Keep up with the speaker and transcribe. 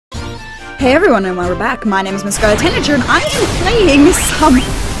Hey everyone, and we're back. My name is Miss Scarlet Tanager, and I am playing some...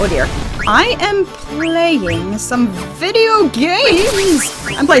 Oh dear. I am playing some video games!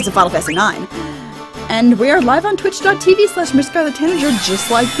 I'm playing some Final Fantasy 9. And we are live on twitch.tv/MissScarletTanager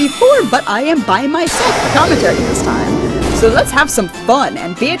just like before, but I am by myself for commentary this time. So let's have some fun,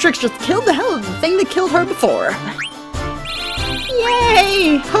 and Beatrix just killed the hell of the thing that killed her before.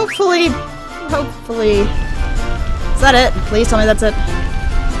 Yay! Hopefully... Is that it? Please tell me that's it.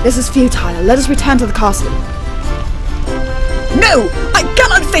 This is futile. Let us return to the castle. No! I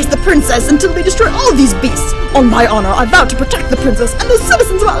cannot face the princess until they destroy all these beasts! On my honor, I vow to protect the princess and the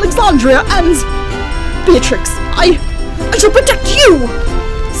citizens of Alexandria and... Beatrix, I shall protect you!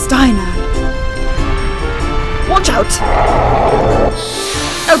 Steiner. Watch out!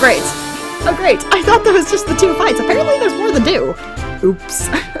 Oh great. Oh great. I thought there was just the two fights. Apparently there's more than two. Oops.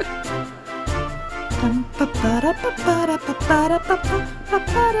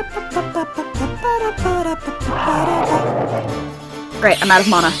 Great, I'm out of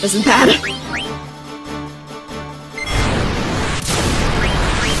mana. This is bad.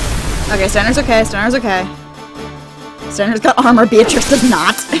 Okay, Steiner's okay. Steiner's okay. Steiner's got armor. Beatrix does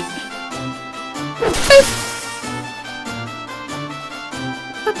not.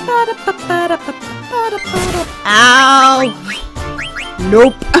 Ow!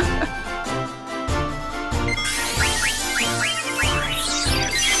 Nope.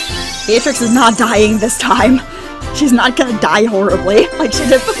 Beatrix is not dying this time. She's not gonna die horribly like she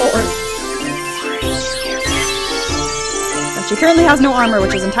did before. But she currently has no armor,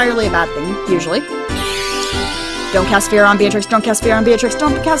 which is entirely a bad thing, usually. Don't cast fear on Beatrix, don't cast fear on Beatrix,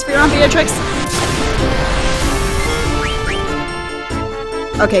 don't cast fear on Beatrix!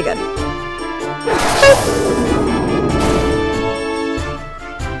 Okay, good.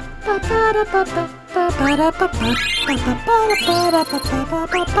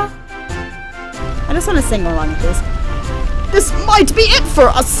 I just want to sing along with this. This might be it for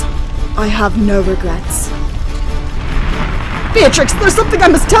us! I have no regrets. Beatrix, there's something I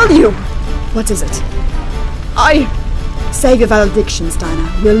must tell you! What is it? Save your valediction, Steiner.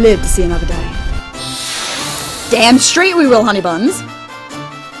 We'll live to see another day. Damn straight we will, honey buns!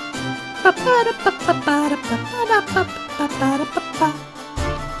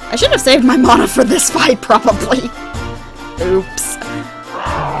 I should have saved my mana for this fight, probably. Oops.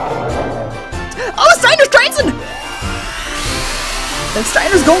 Oh, Steiner's Triton! The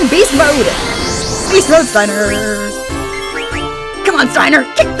Steiner's going beast mode! Beast mode, Steiner! Come on, Steiner!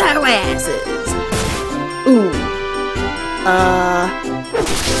 Kick their asses! Ooh.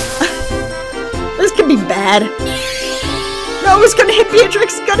 This could be bad. No, it's gonna hit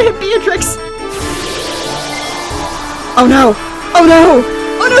Beatrix! It's gonna hit Beatrix! Oh no! Oh no!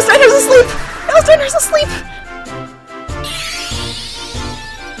 Oh no, Steiner's asleep! No, Steiner's asleep!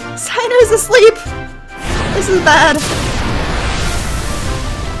 Steiner's asleep! This is bad.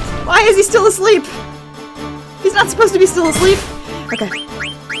 Why is he still asleep? He's not supposed to be still asleep. Okay.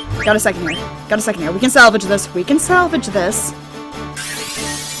 Got a second here. Got a second here. We can salvage this. We can salvage this.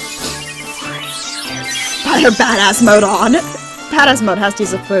 Put her badass mode on. Badass mode has to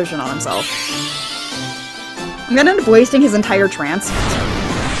use a potion on himself. I'm gonna end up wasting his entire trance.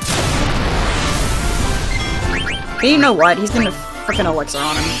 But you know what? He's gonna frickin' elixir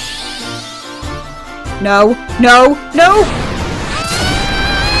on him. No! No! No!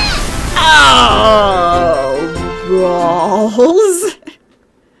 Oh! Balls!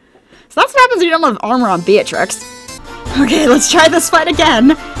 So that's what happens when you don't have armor on Beatrix. Okay, let's try this fight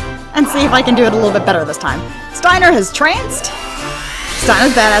again and see if I can do it a little bit better this time. Steiner has tranced.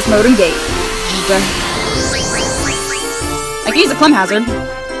 Steiner's badass mode engaged. I can use a Clem Hazard.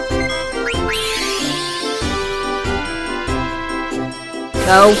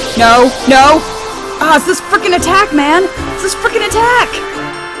 No, no, no! Ah, it's this frickin' attack, man! It's this frickin' attack!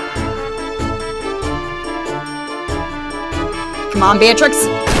 Come on, Beatrix!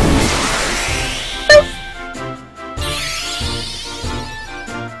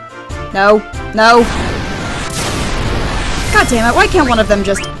 No, no! God damn it, why can't one of them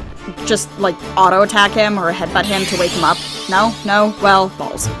just like, auto-attack him or headbutt him to wake him up? No? No? Well,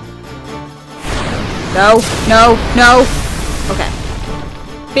 balls. No, no, no! Okay.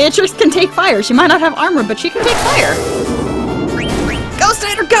 Beatrix can take fire. She might not have armor, but she can take fire. Go,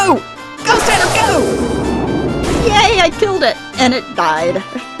 Steiner, go! Go, Steiner, go! Yay, I killed it! And it died.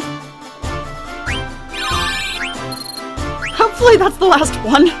 Hopefully that's the last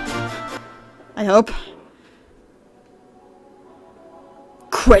one. I hope.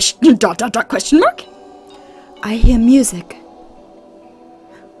 Question mark? I hear music.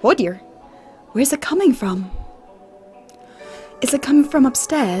 Oh dear. Where's it coming from? Is it coming from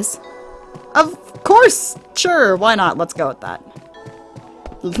upstairs? Of course! Sure, why not? Let's go with that.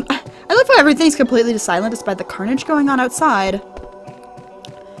 I love how everything's completely silent despite the carnage going on outside.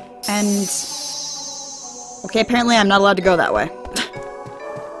 And... okay, apparently I'm not allowed to go that way.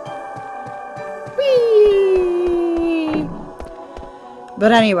 Whee!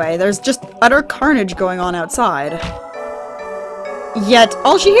 But anyway, there's just utter carnage going on outside. Yet,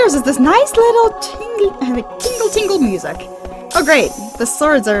 all she hears is this nice little tingle music. Oh great, the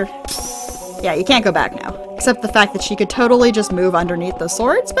swords are... yeah, you can't go back now. Except the fact that she could totally just move underneath the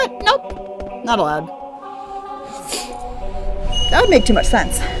swords, but nope, not allowed. That would make too much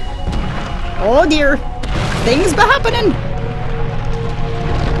sense. Oh dear, things be happening!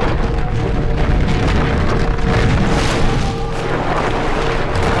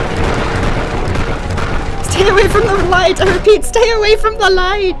 Stay away from the light! I repeat, stay away from the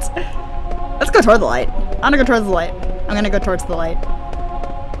light! Let's go toward the light. I'm gonna go towards the light. I'm gonna go towards the light.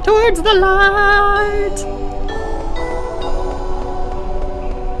 Towards the light!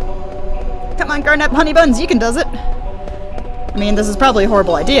 Come on, Garnet Honeybuns, you can does it! I mean, this is probably a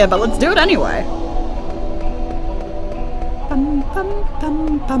horrible idea, but let's do it anyway. Bum, bum,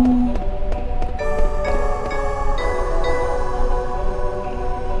 bum, bum.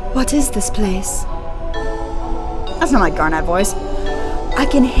 What is this place? That's not my Garnet voice. I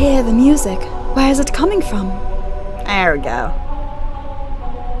can hear the music. Where is it coming from? There we go.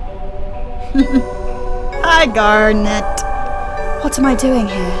 Hi, Garnet. What am I doing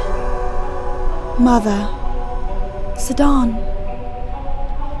here? Mother. Sidon.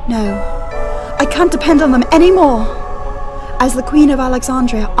 No. I can't depend on them anymore. As the Queen of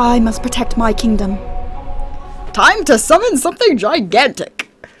Alexandria, I must protect my kingdom. Time to summon something gigantic.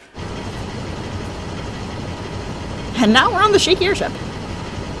 And now we're on the shaky airship.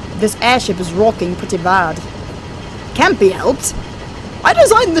 This airship is rocking pretty bad. Can't be helped. I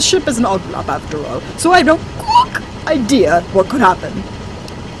designed the ship as an oglop after all, so I have no idea what could happen.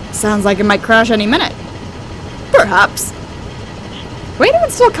 Sounds like it might crash any minute. Perhaps. Way to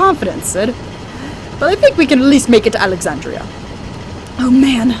instill confidence, Sid. But I think we can at least make it to Alexandria. Oh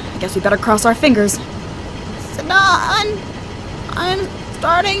man, I guess we better cross our fingers. Sidon, I'm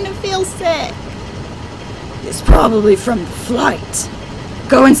starting to feel sick. It's probably from the flight.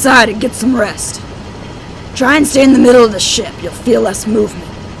 Go inside and get some rest. Try and stay in the middle of the ship. You'll feel less movement.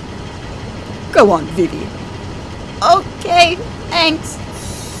 Go on, Vivi. Okay, thanks.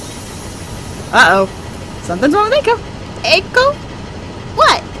 Uh-oh. Something's wrong with Echo. Echo?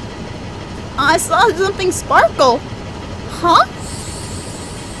 What? I saw something sparkle. Huh?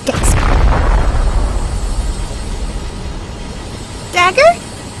 Gasp. Dagger?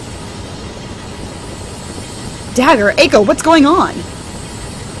 Dagger? Echo, what's going on?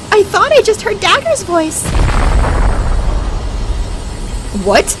 I thought I just heard Dagger's voice.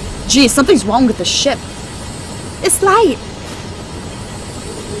 What? Gee, something's wrong with the ship. This light.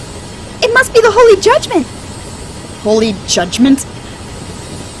 It must be the Holy Judgment. Holy Judgment?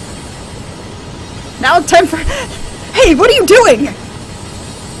 Now it's time for... Hey, what are you doing?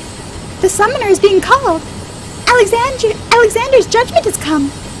 The summoner is being called. Alexander's judgment has come.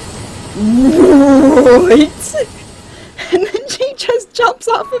 What? And then she just jumps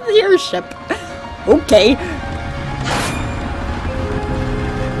off of the airship. Okay.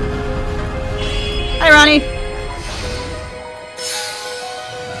 Hi, Ronnie.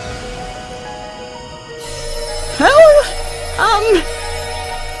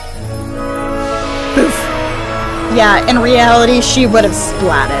 Poof. Yeah, in reality, she would have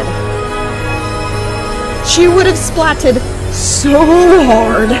splatted. She would have splatted so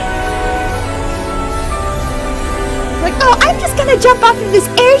hard. Like, oh, I'm just gonna jump off of this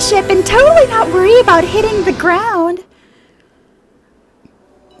airship and totally not worry about hitting the ground.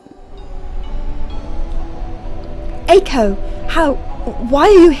 Echo, why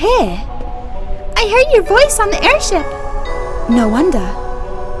are you here? I heard your voice on the airship. No wonder.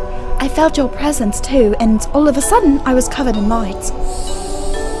 I felt your presence too, and all of a sudden, I was covered in light.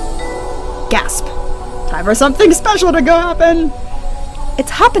 Gasp. Time for something special to go happen. It's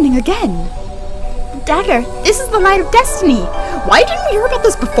happening again. Dagger, this is the light of destiny. Why didn't we hear about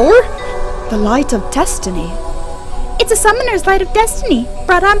this before? The light of destiny. It's a summoner's light of destiny,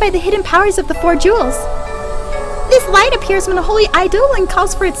 brought on by the hidden powers of the 4 jewels. This light appears when a holy idol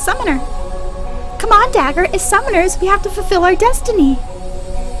calls for its summoner. Come on, Dagger, as summoners, we have to fulfill our destiny.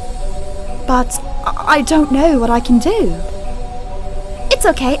 But I don't know what I can do. It's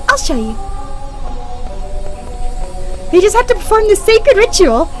okay, I'll show you. We just have to perform this sacred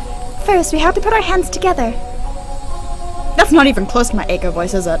ritual. First, we have to put our hands together. That's not even close to my Echo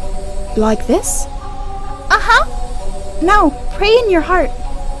voice, is it? Like this? Uh-huh. No, pray in your heart.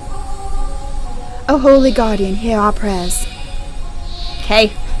 O holy guardian, hear our prayers.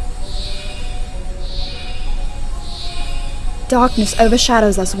 Okay. Darkness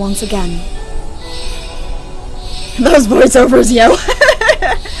overshadows us once again. Those voiceovers, yo.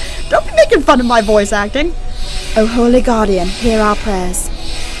 Don't be making fun of my voice acting. O holy guardian, hear our prayers.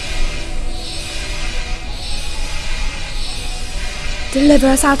 Deliver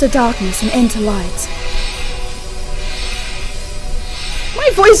us out of darkness and into light. My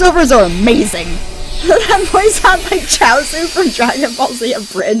voiceovers are amazing. That voice sounds like Chaozu from Dragon Ball Z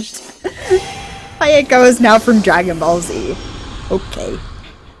Abridged. Hayeko is now from Dragon Ball Z. Okay.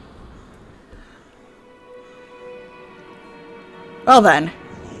 Well then.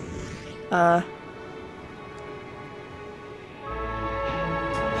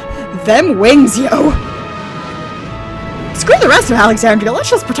 Them wings, yo! Screw the rest of Alexandria,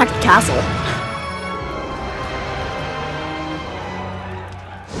 let's just protect the castle.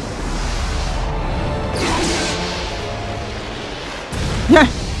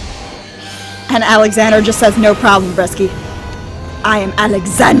 And Alexander just says, no problem, Bresky. I am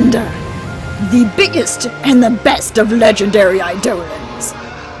Alexander, the biggest and the best of legendary Eidolons.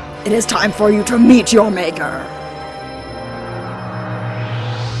 It is time for you to meet your maker.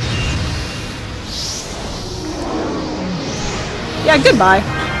 Yeah, goodbye.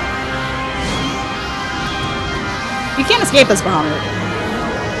 You can't escape us, Bahamut.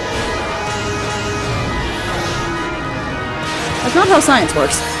 That's not how science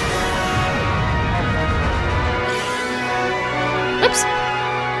works. Oops.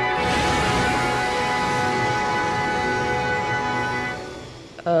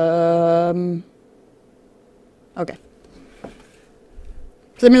 Okay.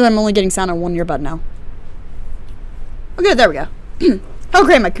 So that means I'm only getting sound on one earbud now. Okay, there we go. Oh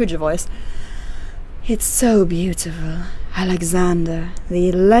great, my Kuja voice. It's so beautiful, Alexander,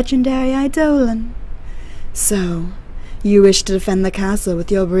 the legendary Eidolon. So, you wish to defend the castle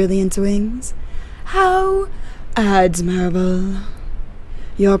with your brilliant wings? How admirable.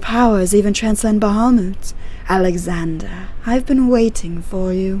 Your powers even transcend Bahamut. Alexander, I've been waiting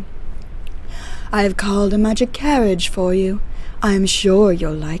for you. I have called a magic carriage for you. I am sure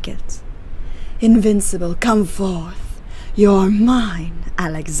you'll like it. Invincible, come forth. You're mine,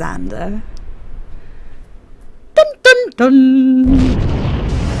 Alexander. Dun dun dun!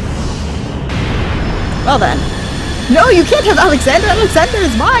 Well then. No, you can't have Alexander! Alexander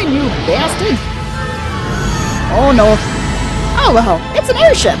is mine, you bastard! Oh no. Oh well, it's an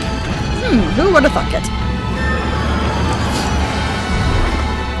airship! Who would have thunk it?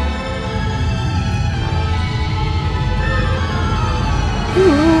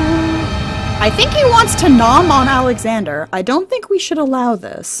 I think he wants to nom on Alexander. I don't think we should allow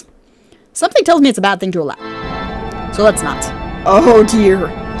this. Something tells me it's a bad thing to allow. So let's not. Oh dear.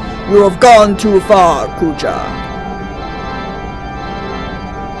 You have gone too far, Kuja.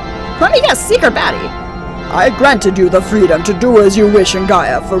 Let me guess, secret baddie. I granted you the freedom to do as you wish in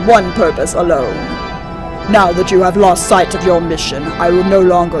Gaia for one purpose alone. Now that you have lost sight of your mission, I will no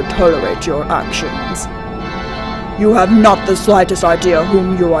longer tolerate your actions. You have not the slightest idea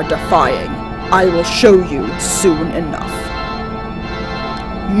whom you are defying. I will show you soon enough.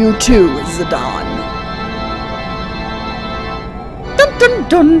 You too, Zidane. Dun dun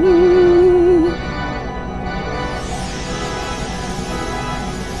dun!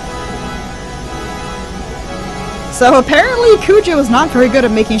 So apparently Kuja was not very good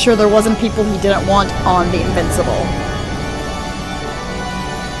at making sure there wasn't people he didn't want on the Invincible.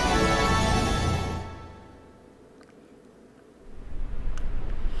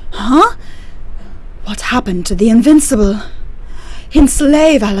 Huh? What happened to the Invincible?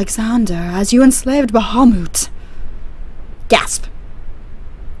 Enslave Alexander as you enslaved Bahamut. Gasp.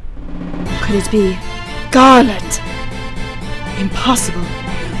 Could it be Garland? Impossible.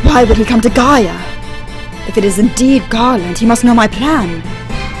 Why would he come to Gaia? If it is indeed Garland, he must know my plan.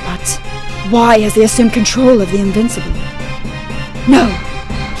 But why has he assumed control of the Invincible? No,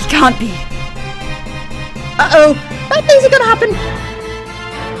 he can't be. Uh-oh, bad things are gonna happen.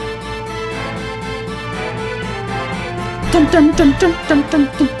 Dun dun dun dun dun dun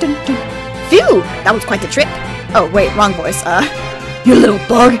dun dun dun. Phew! That was quite the trip. Oh wait, wrong voice. You little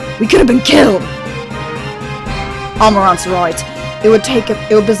bug! We could have been killed! Almorant's right. It would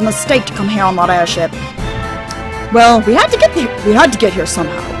be a mistake to come here on that airship. Well, we had to get here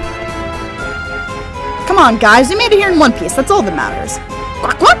somehow. Come on, guys, we made it here in one piece. That's all that matters.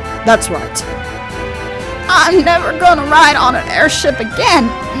 Quack quack! That's right. I'm never gonna ride on an airship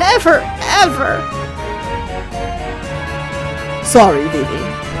again. Never, ever. Sorry, Vivi.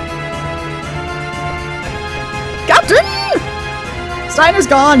 Captain! Steiner's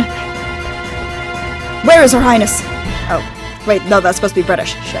gone. Where is Her Highness? Oh, wait, no, that's supposed to be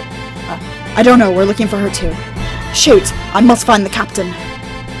British. Shit. I don't know, we're looking for her too. Shoot, I must find the captain.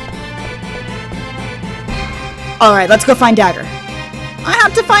 Alright, let's go find Dagger. I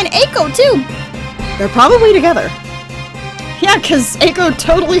have to find Aiko too! They're probably together. Yeah, because Aiko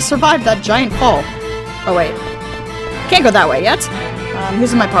totally survived that giant fall. Oh wait. Can't go that way yet.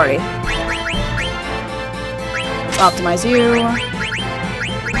 Who's in my party? Optimize you.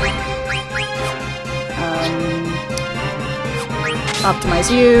 Optimize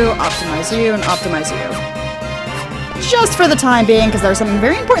you, and optimize you. Just for the time being, because there's something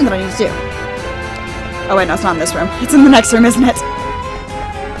very important that I need to do. Oh wait, no, it's not in this room. It's in the next room, isn't it?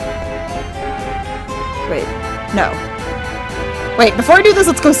 Wait, no. Wait, before I do this,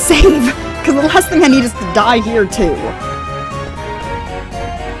 let's go save! Because the last thing I need is to die here, too.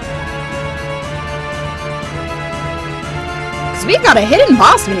 Because we've got a hidden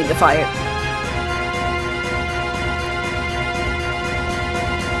boss we need to fight.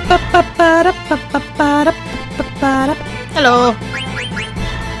 Hello.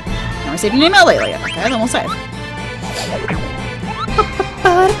 I received an email lately. Okay, then we'll save.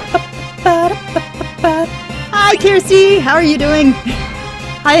 Hi, Kirsty. How are you doing?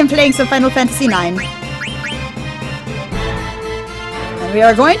 I am playing some Final Fantasy IX. And we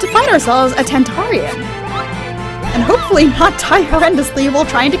are going to fight ourselves a Tentarian. And hopefully not die horrendously while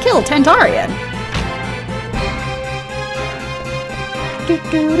trying to kill Tentarian.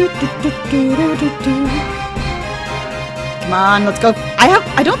 Come on, let's go.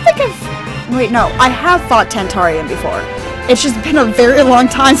 I don't think I've... Wait, no. I have fought Tentarian before. It's just been a very long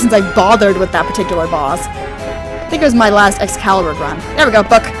time since I bothered with that particular boss. I think it was my last Excalibur run. There we go,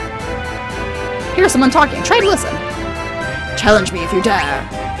 book. Here's someone talking. Try to listen. Challenge me if you dare.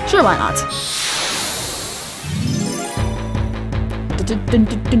 Sure, why not?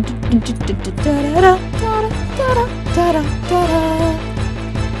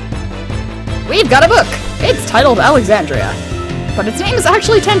 We've got a book! It's titled Alexandria, but its name is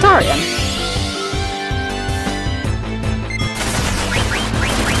actually Tentarian.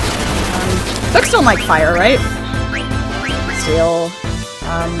 Books don't like fire, right? Steel.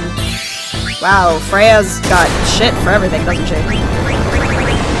 Wow, Freya's got shit for everything, doesn't she? No.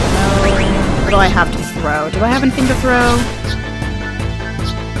 What do I have to throw? Do I have anything to throw?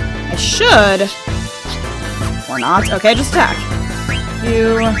 I should. Or not. Okay, just attack.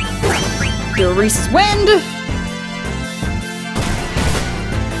 You... Do Reese's Wind.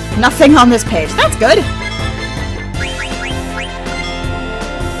 Nothing on this page. That's good.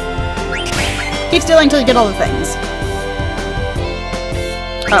 Keep stealing until you get all the things.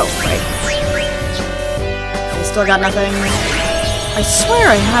 Oh, wait. I still got nothing. I swear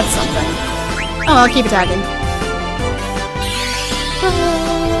I had something. Oh, I'll keep attacking.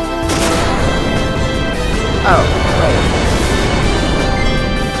 Oh, wait.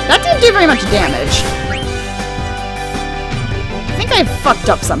 That didn't do very much damage. I think I fucked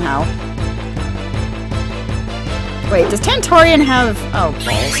up somehow. Wait, does Tentarian have... Oh,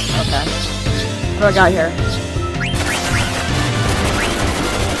 balls. Okay. What do I got here?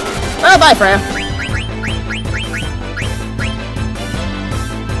 Well, bye, Freya.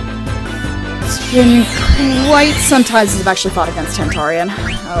 It's been quite some time since I've actually fought against Tentarian.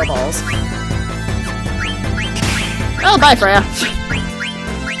 Oh, balls. Well, bye, Freya.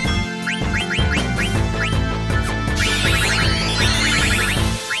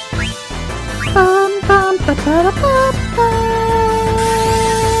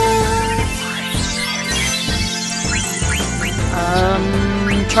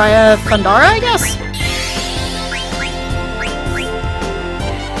 Try a Thundara, I guess?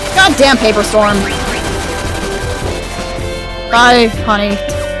 Goddamn Paper Storm! Bye, honey.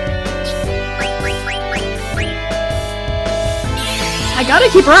 I gotta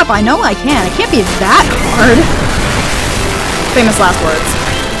keep her up, I know I can. It can't be that hard. Famous last words.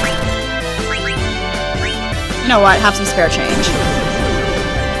 You know what? Have some spare change.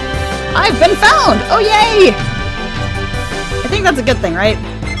 I've been found! Oh, yay! I think that's a good thing, right?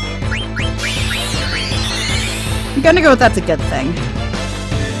 I'm gonna go with that's a good thing.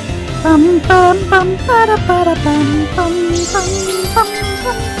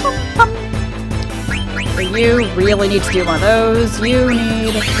 You really need to do one of those. You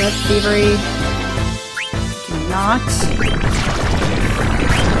need a Red Thievery. Do not.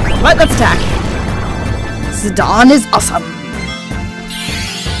 But let's attack. Zidane is awesome.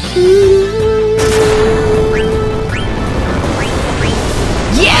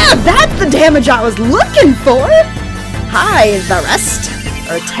 Yeah, that's the damage I was looking for! Hi, the rest.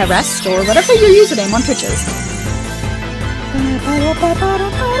 Or Terrest, or whatever your username on Twitch is.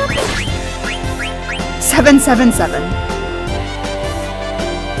 777.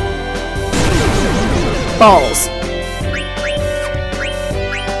 Balls.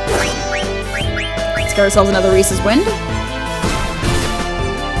 Let's get ourselves another Reese's Wind.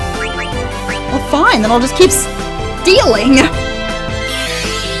 Well, fine, then I'll just keep stealing.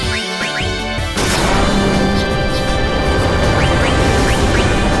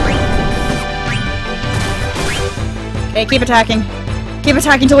 Okay, keep attacking. Keep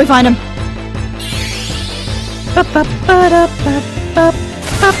attacking till we find him.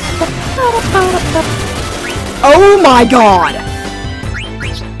 Oh my god!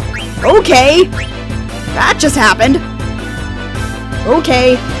 Okay! That just happened!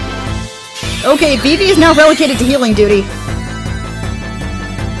 Okay. Okay, Vivi is now relegated to healing duty.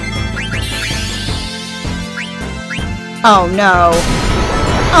 Oh no.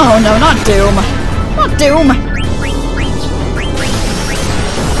 Oh no, not Doom. Not Doom!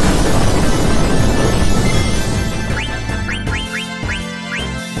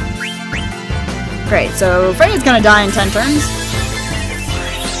 Great, so Freya's gonna die in 10 turns.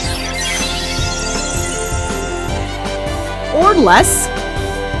 Or less.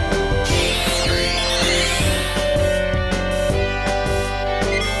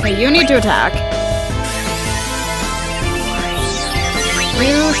 Okay, you need to attack.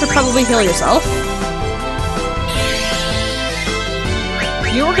 You should probably heal yourself.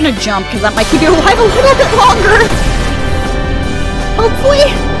 You are gonna jump, because that might keep you alive a little bit longer! Hopefully?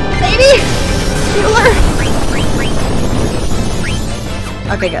 Maybe? Healer!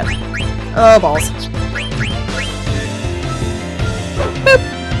 Okay, good. Oh, balls. Boop!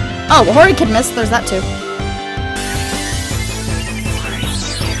 Oh, well, Hori could miss. There's that, too.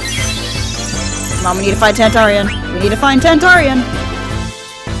 Come on, we need to find Tantarian. We need to find Tantarian!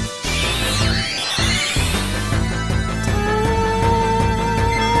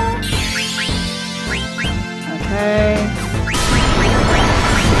 Okay.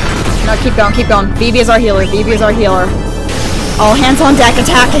 No, keep going, keep going. Vivi is our healer, Vivi is our healer. All hands on deck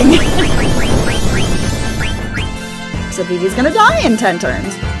attacking! So Vivi's gonna die in 10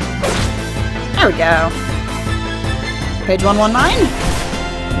 turns. There we go. Page 119?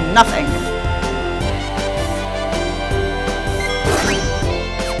 Nothing.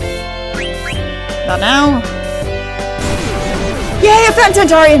 About now. Yay, I found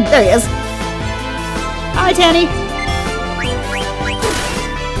Tantarian! There he is. Hi, Tanny.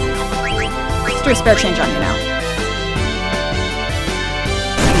 Let's do a spare change on you now.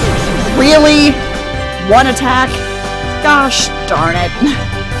 Really? One attack? Gosh darn it.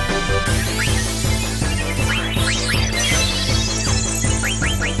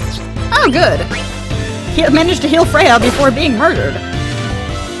 Oh, good. He managed to heal Freya before being murdered.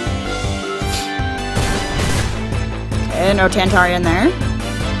 Okay, no Tantarian there.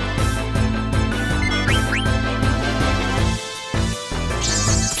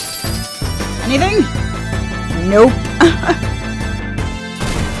 Anything? Nope.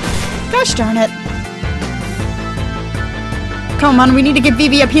 Gosh darn it. Come on, we need to get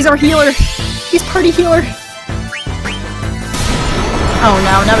Vivi up. He's our healer. He's party healer. Oh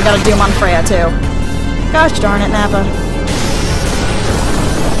no, now we gotta Doom on Freya too. Gosh darn it, Nappa.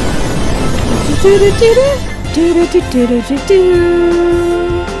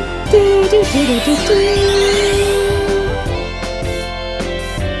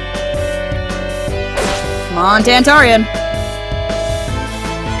 Come on, Tantarian.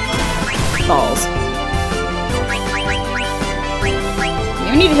 Balls.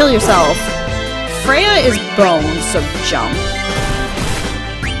 You need to heal yourself. Freya is boned, so jump.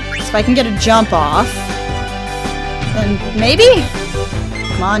 So if I can get a jump off, then maybe?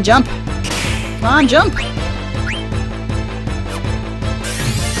 Come on, jump. Come on, jump.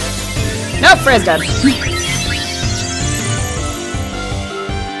 Nope, Freya's dead.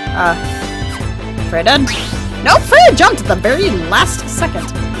 Freya dead? Nope, Freya jumped at the very last second.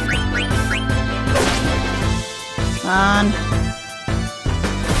 Come on.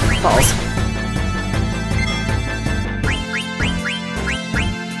 Balls.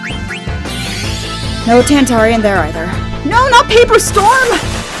 No Tantarian there either. No, not Paper Storm!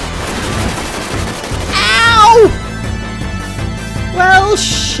 Ow! Well,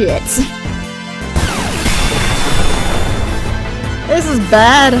 shit. This is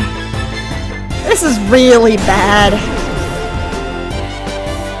bad. This is really bad.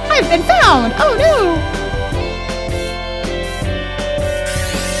 I've been found! Oh no!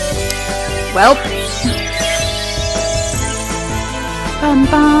 Well. Bum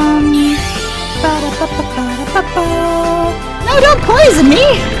bum. Ba-da-ba-ba-ba-da-ba-ba. No, don't poison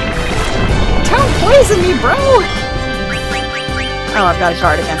me! Don't poison me, bro! Oh, I've got a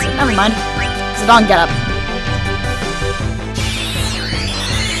guard against it. Never mind. Zidane, get up.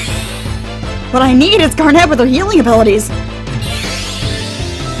 What I need is Garnet with her healing abilities.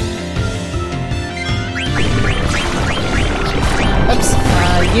 Oops.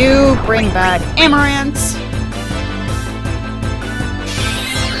 You bring back Amaranth.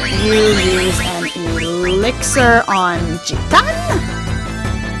 You use an elixir on Jitan.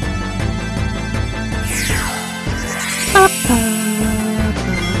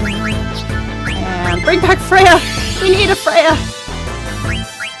 And bring back Freya. We need a Freya.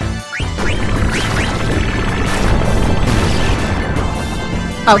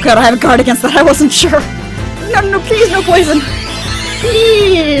 Oh god, I have a guard against that. I wasn't sure. No, no, please, no poison.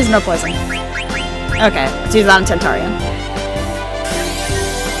 Please, no poison. Okay, let's use that on Tentarian.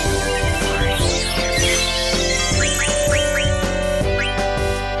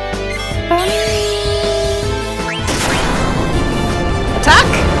 Attack!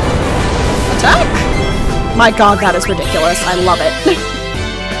 Attack! My god, that is ridiculous. I love it.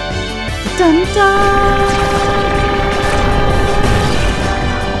 Dun, dun.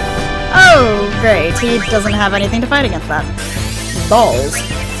 Oh, great. He doesn't have anything to fight against that. Balls.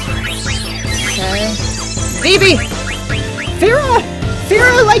 Okay. Vivi! Fira!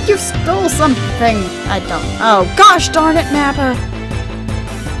 Fira, like you stole something! I don't... Oh, gosh darn it, Nappa!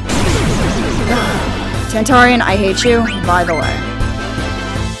 Tentarian, I hate you, by the way.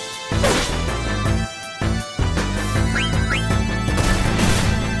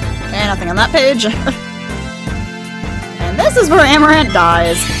 Okay, nothing on that page. And this is where Amaranth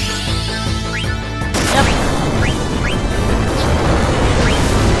dies. Yep.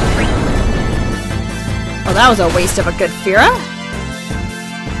 Oh, that was a waste of a good Fira.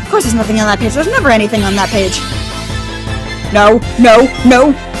 Of course there's nothing on that page. There's never anything on that page. No, no,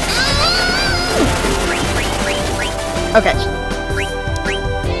 no! Okay.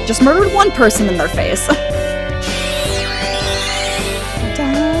 Just murdered one person in their face.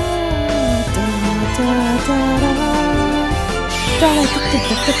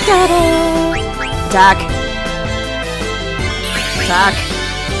 Attack. Attack.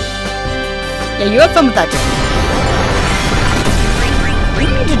 Yeah, you have fun with that dude. You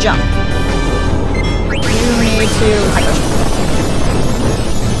need to jump. You need to high potion.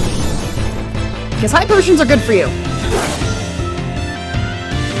 Because high potions are good for you.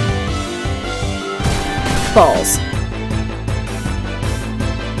 Balls.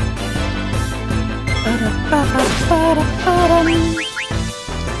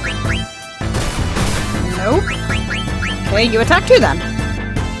 Nope. Okay, you attack too then.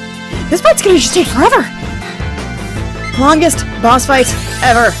 This fight's gonna just take forever. Longest boss fight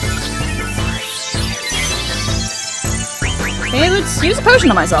ever. Okay, let's use a potion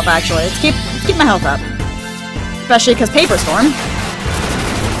on myself actually. Let's keep my health up. Especially because Paper Storm.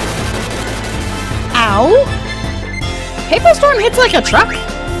 Ow! Paper Storm hits like a truck.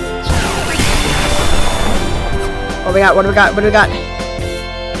 What do we got? What do we got? What do we got?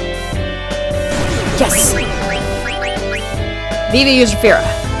 Yes! Vivi used Fira.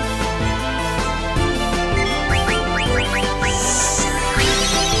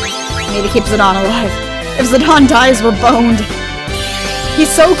 Maybe keep Zidane alive. If Zidane dies, we're boned. He's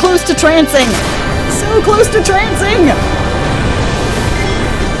so close to trancing! So close to trancing!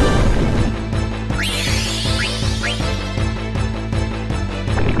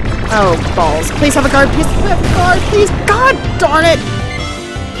 Oh, balls. Please have a guard. Please have a guard. Please. God darn it!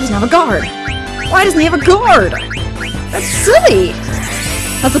 He doesn't have a guard. Why doesn't he have a guard? That's silly!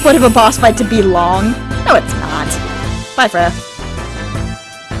 That's the point of a boss fight, to be long. No, it's not. Bye, Freya.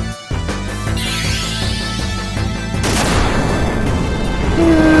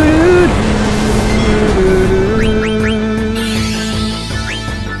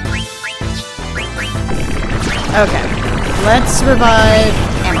 Okay. Let's revive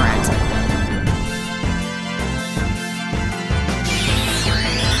Amaranth.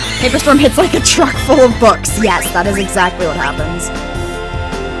 Paper Storm hits like a truck full of books. Yes, that is exactly what happens.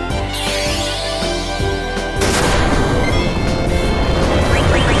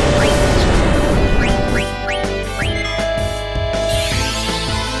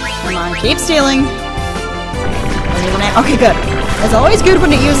 Come on, keep stealing. Okay, good. It's always good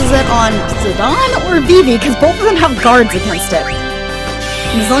when it uses it on Zidane or Vivi, because both of them have guards against it.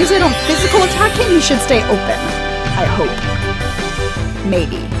 And as long as they don't physical attack him, he should stay open. I hope.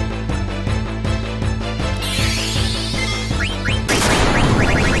 Maybe.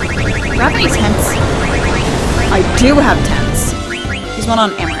 Do I have any tents? I do have tents. Use one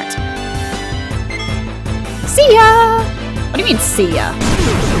on Amaranth. See ya! What do you mean, see ya?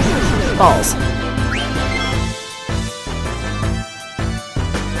 Balls.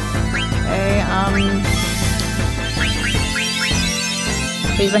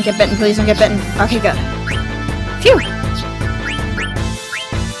 Please don't get bitten, please don't get bitten. Okay, good. Phew!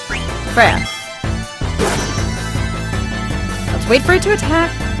 Freya. Let's wait for it to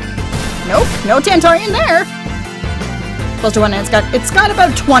attack. Nope, no Tantarian there! Close to 1, and it's got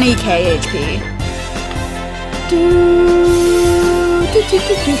about 20k HP.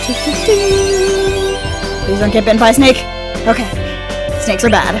 Please don't get bitten by a snake. Okay. Snakes are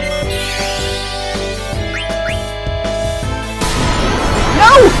bad.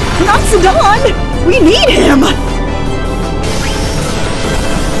 No! Not Zidane! We need him!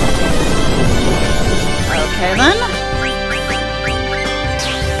 Okay then.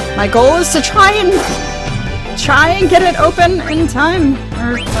 My goal is to try and get it open in time.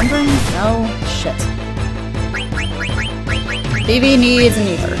 Or something. No. Shit. Vivi needs an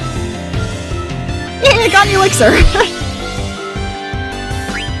ether. Yay, I got an elixir!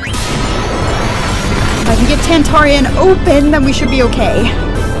 If I can get Tantarian open, then we should be okay.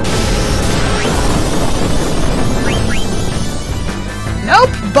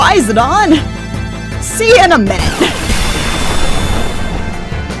 Nope! Bye, Zidane! See you in a minute!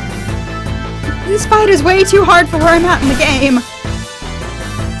 This fight is way too hard for where I'm at in the game.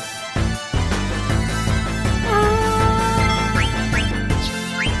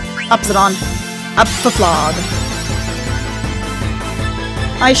 Up, Zidane. Up the flog.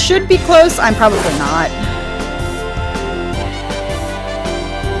 I should be close. I'm probably not.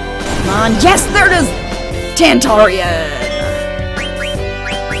 Come on. Yes, there it is! Tantarian!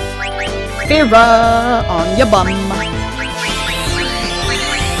 Fira on ya bum.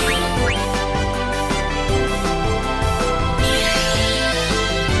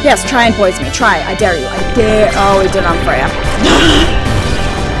 Yes, try and poison me. Try. I dare you. I dare. Oh, he did on Freya.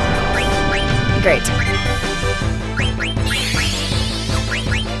 Great.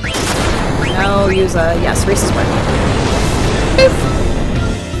 No, use a... Yes, Reese's win.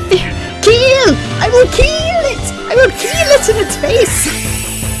 Kill! I will kill it! I will kill it in its face!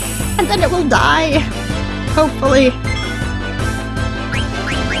 And then it will die. Hopefully.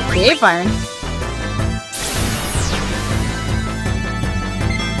 Okay, firing.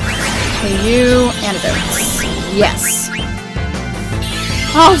 Okay, you... antidotes. Yes.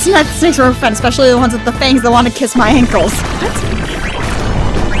 Oh, snakes are fun, especially the ones with the fangs that want to kiss my ankles. What?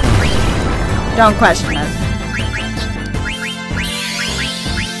 Don't question it.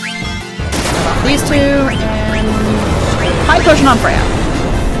 These two, and... high potion on Freya.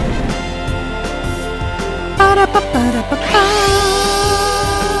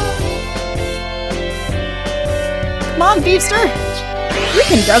 Come on, Beefster! You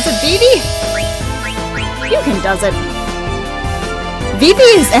can does it, Vivi! You can does it. Vivi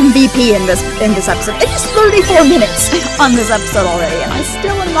is MVP in this episode. It's just 34 minutes on this episode already, and I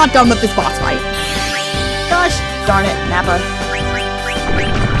still am not done with this boss fight. Gosh darn it, Nappa.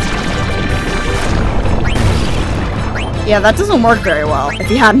 Yeah, that doesn't work very well, if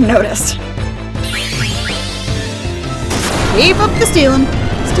you hadn't noticed. Keep up the stealing.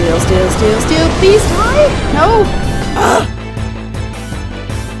 Steal, steal, steal, steal. Please die! No! Ugh.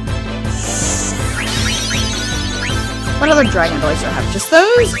 What other dragon boys do I have? Just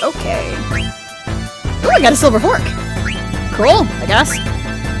those? Okay. Ooh, I got a silver fork. Cool, I guess.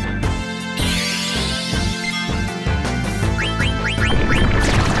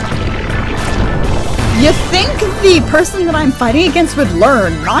 You think the person that I'm fighting against would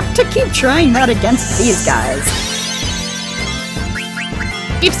learn not to keep trying that against these guys.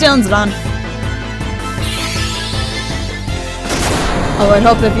 Keep stealing, Zidane. Oh, I'd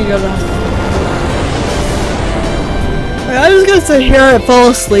hope that if you go to the hospital. I'm just gonna sit here and fall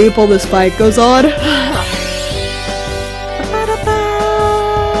asleep while this fight goes on.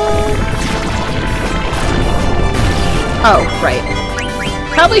 Oh, right.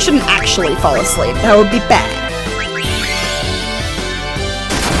 Probably shouldn't actually fall asleep. That would be bad.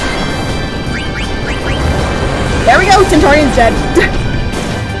 There we go! Tantarian's dead.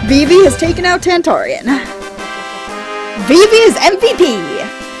 Vivi has taken out Tantarian. Vivi is MVP!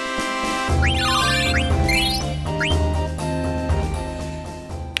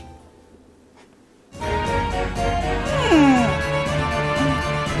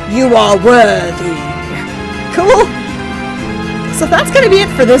 You are worthy. Cool. So that's gonna be it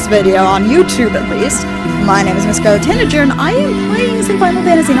for this video, on YouTube at least. My name is Miss Tanager, and I am playing some Final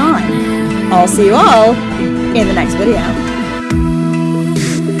Fantasy IX. I'll see you all in the next video.